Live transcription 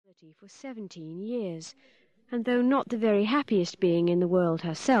poverty for 17 years, and though not the very happiest being in the world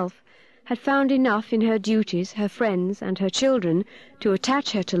herself, had found enough in her duties, her friends, and her children to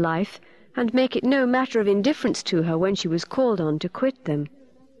attach her to life and make it no matter of indifference to her when she was called on to quit them.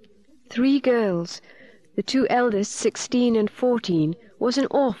 3 girls, the 2 eldest 16 and 14, was an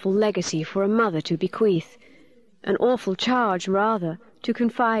awful legacy for a mother to bequeath, an awful charge, rather, to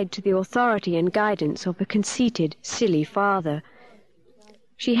confide to the authority and guidance of a conceited, silly father.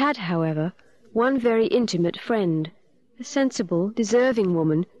 She had, however, one very intimate friend, a sensible, deserving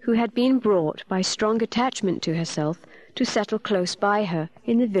woman who had been brought by strong attachment to herself to settle close by her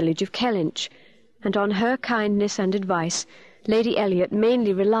in the village of Kellynch, and on her kindness and advice Lady Elliot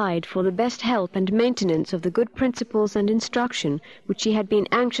mainly relied for the best help and maintenance of the good principles and instruction which she had been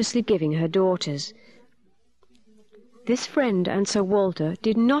anxiously giving her daughters. This friend and Sir Walter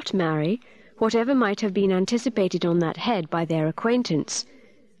did not marry, whatever might have been anticipated on that head by their acquaintance.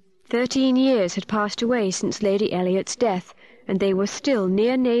 13 years had passed away since Lady Elliot's death, and they were still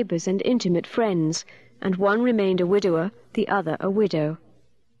near neighbours and intimate friends, and one remained a widower, the other a widow.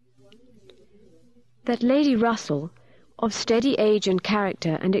 That Lady Russell, of steady age and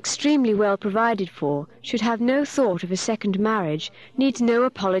character, and extremely well provided for, should have no thought of a second marriage, needs no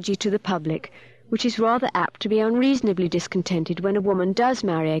apology to the public, which is rather apt to be unreasonably discontented when a woman does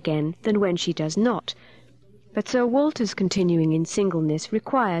marry again than when she does not. But Sir Walter's continuing in singleness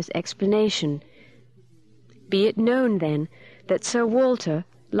requires explanation. Be it known, then, that Sir Walter,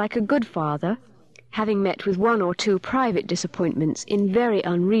 like a good father, having met with 1 or 2 private disappointments in very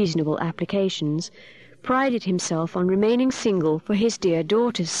unreasonable applications, prided himself on remaining single for his dear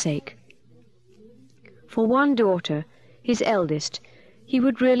daughter's sake. For one daughter, his eldest, he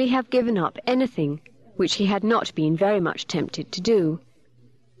would really have given up anything, which he had not been very much tempted to do.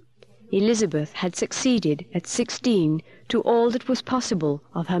 Elizabeth had succeeded at 16 to all that was possible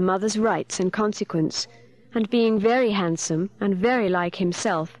of her mother's rights and consequence, and being very handsome and very like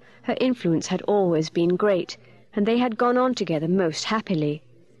himself, her influence had always been great, and they had gone on together most happily.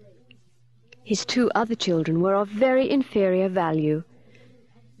 His 2 other children were of very inferior value.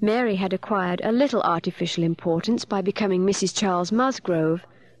 Mary had acquired a little artificial importance by becoming Mrs. Charles Musgrove,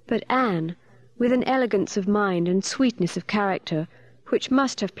 but Anne, with an elegance of mind and sweetness of character, which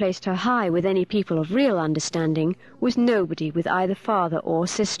must have placed her high with any people of real understanding, was nobody with either father or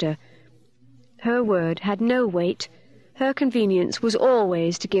sister. Her word had no weight. Her convenience was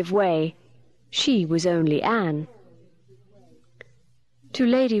always to give way. She was only Anne. To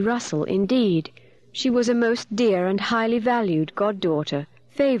Lady Russell, indeed, she was a most dear and highly valued goddaughter,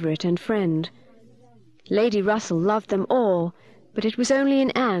 favourite and friend. Lady Russell loved them all, but it was only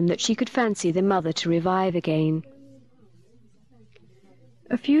in Anne that she could fancy the mother to revive again.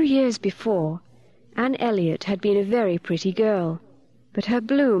 A few years before, Anne Elliot had been a very pretty girl, but her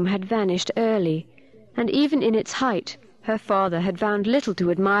bloom had vanished early, and even in its height her father had found little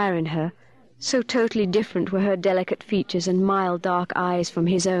to admire in her, so totally different were her delicate features and mild dark eyes from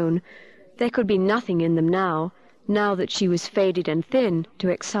his own. There could be nothing in them now that she was faded and thin, to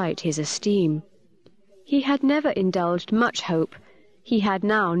excite his esteem. He had never indulged much hope, he had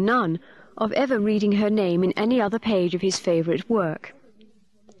now none, of ever reading her name in any other page of his favourite work.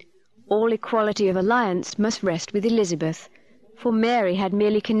 All equality of alliance must rest with Elizabeth, for Mary had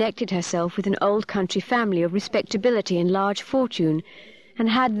merely connected herself with an old country family of respectability and large fortune, and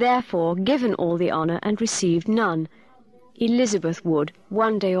had therefore given all the honour and received none. Elizabeth would,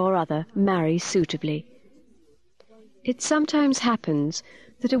 one day or other, marry suitably. It sometimes happens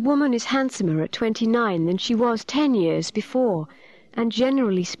that a woman is handsomer at 29 than she was 10 years before, and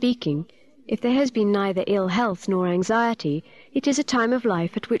generally speaking, if there has been neither ill health nor anxiety, it is a time of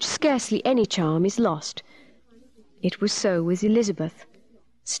life at which scarcely any charm is lost. It was so with Elizabeth,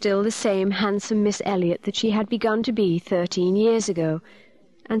 still the same handsome Miss Elliot that she had begun to be 13 years ago,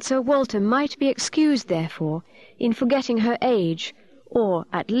 and Sir Walter might be excused, therefore, in forgetting her age, or,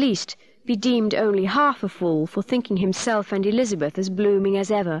 at least, be deemed only half a fool for thinking himself and Elizabeth as blooming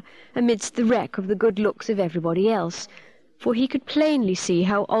as ever, amidst the wreck of the good looks of everybody else, for he could plainly see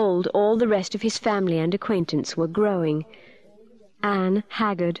how old all the rest of his family and acquaintance were growing. Anne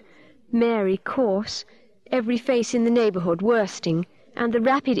haggard, Mary coarse, every face in the neighbourhood worsting, and the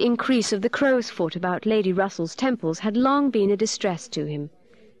rapid increase of the crow's foot about Lady Russell's temples had long been a distress to him.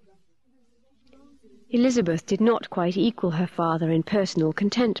 Elizabeth did not quite equal her father in personal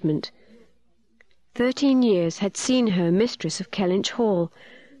contentment. 13 years had seen her mistress of Kellynch Hall,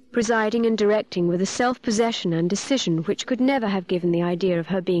 presiding and directing with a self-possession and decision which could never have given the idea of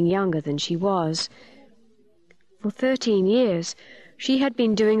her being younger than she was. For 13 years She had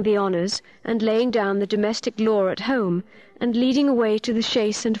been doing the honours and laying down the domestic law at home, and leading away to the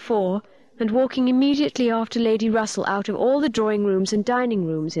chaise and four, and walking immediately after Lady Russell out of all the drawing-rooms and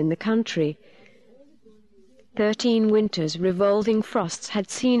dining-rooms in the country. 13 winters revolving frosts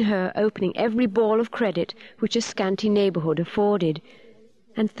had seen her opening every ball of credit which a scanty neighbourhood afforded,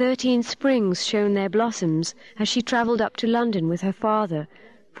 and 13 springs shone their blossoms as she travelled up to London with her father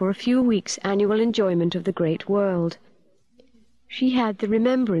for a few weeks' annual enjoyment of the great world. She had the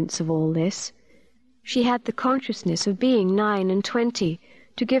remembrance of all this. She had the consciousness of being 29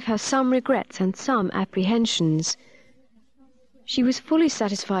 to give her some regrets and some apprehensions. She was fully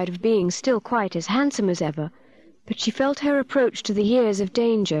satisfied of being still quite as handsome as ever, but she felt her approach to the years of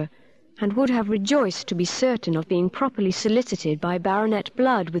danger, and would have rejoiced to be certain of being properly solicited by baronet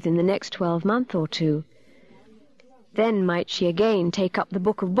blood within the next 12 months or 2. Then might she again take up the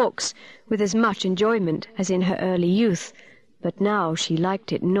book of books with as much enjoyment as in her early youth, but now she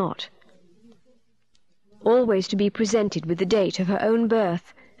liked it not. Always to be presented with the date of her own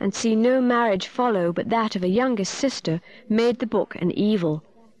birth, and see no marriage follow but that of a youngest sister, made the book an evil.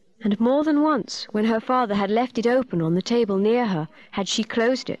 And more than once, when her father had left it open on the table near her, had she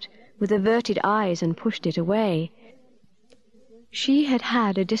closed it, with averted eyes, and pushed it away. She had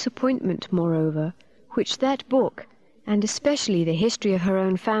had a disappointment, moreover, which that book, and especially the history of her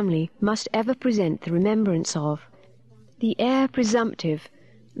own family, must ever present the remembrance of. The heir presumptive,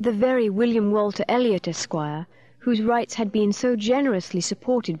 the very William Walter Elliot, Esquire, whose rights had been so generously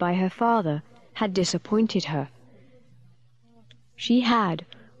supported by her father, had disappointed her. She had,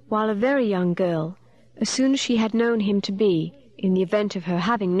 while a very young girl, as soon as she had known him to be, in the event of her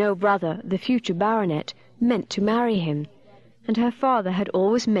having no brother, the future baronet, meant to marry him, and her father had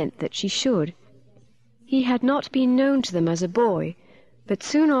always meant that she should. He had not been known to them as a boy, but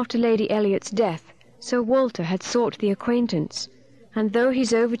soon after Lady Elliot's death Sir Walter had sought the acquaintance, and though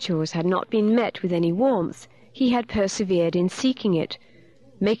his overtures had not been met with any warmth, he had persevered in seeking it,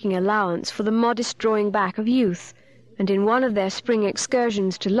 making allowance for the modest drawing back of youth, and in one of their spring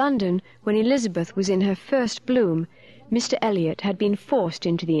excursions to London, when Elizabeth was in her first bloom, Mr. Elliot had been forced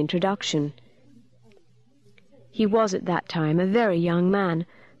into the introduction. He was at that time a very young man,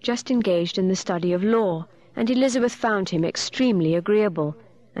 just engaged in the study of law, and Elizabeth found him extremely agreeable,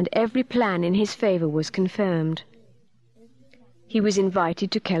 and every plan in his favour was confirmed. He was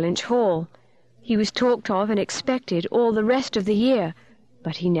invited to Kellynch Hall. He was talked of and expected all the rest of the year,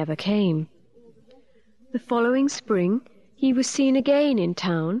 but he never came. The following spring he was seen again in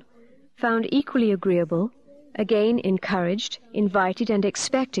town, found equally agreeable, again encouraged, invited and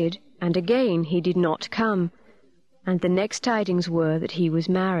expected, and again he did not come, and the next tidings were that he was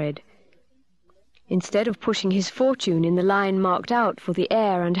married. Instead of pushing his fortune in the line marked out for the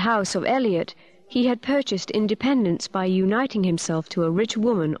heir and house of Elliot, he had purchased independence by uniting himself to a rich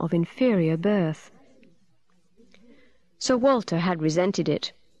woman of inferior birth. Sir Walter had resented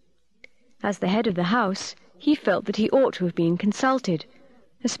it. As the head of the house, he felt that he ought to have been consulted,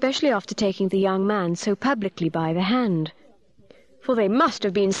 especially after taking the young man so publicly by the hand. For they must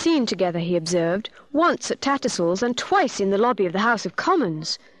have been seen together, he observed, once at Tattersall's and twice in the lobby of the House of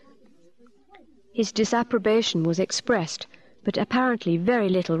Commons. His disapprobation was expressed, but apparently very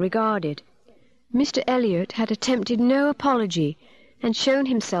little regarded. Mr. Elliot had attempted no apology, and shown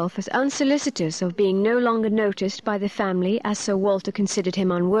himself as unsolicitous of being no longer noticed by the family as Sir Walter considered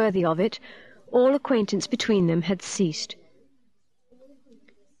him unworthy of it. All acquaintance between them had ceased.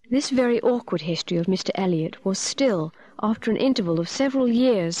 This very awkward history of Mr. Elliot was still, after an interval of several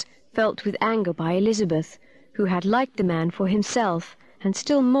years, felt with anger by Elizabeth, who had liked the man for himself, and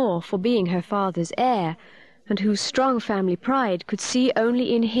still more for being her father's heir, and whose strong family pride could see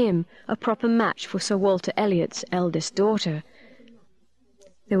only in him a proper match for Sir Walter Elliot's eldest daughter.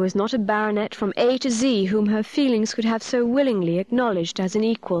 There was not a baronet from A to Z whom her feelings could have so willingly acknowledged as an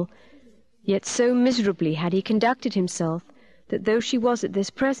equal, yet so miserably had he conducted himself that though she was at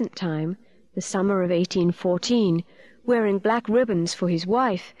this present time, the summer of 1814, wearing black ribbons for his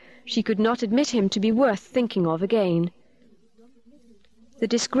wife, she could not admit him to be worth thinking of again. The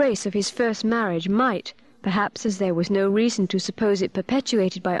disgrace of his first marriage might, perhaps as there was no reason to suppose it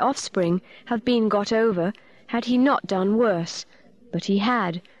perpetuated by offspring, have been got over, had he not done worse, but he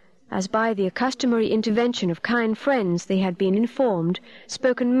had, as by the customary intervention of kind friends they had been informed,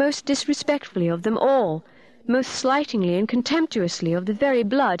 spoken most disrespectfully of them all, most slightingly and contemptuously of the very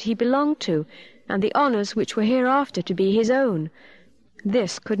blood he belonged to, and the honours which were hereafter to be his own.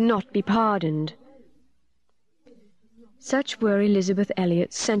 This could not be pardoned. Such were Elizabeth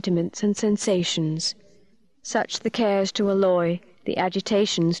Elliot's sentiments and sensations, such the cares to alloy, the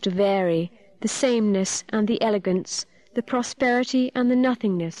agitations to vary, the sameness and the elegance, the prosperity and the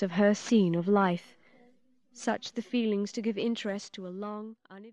nothingness of her scene of life. Such the feelings to give interest to a long,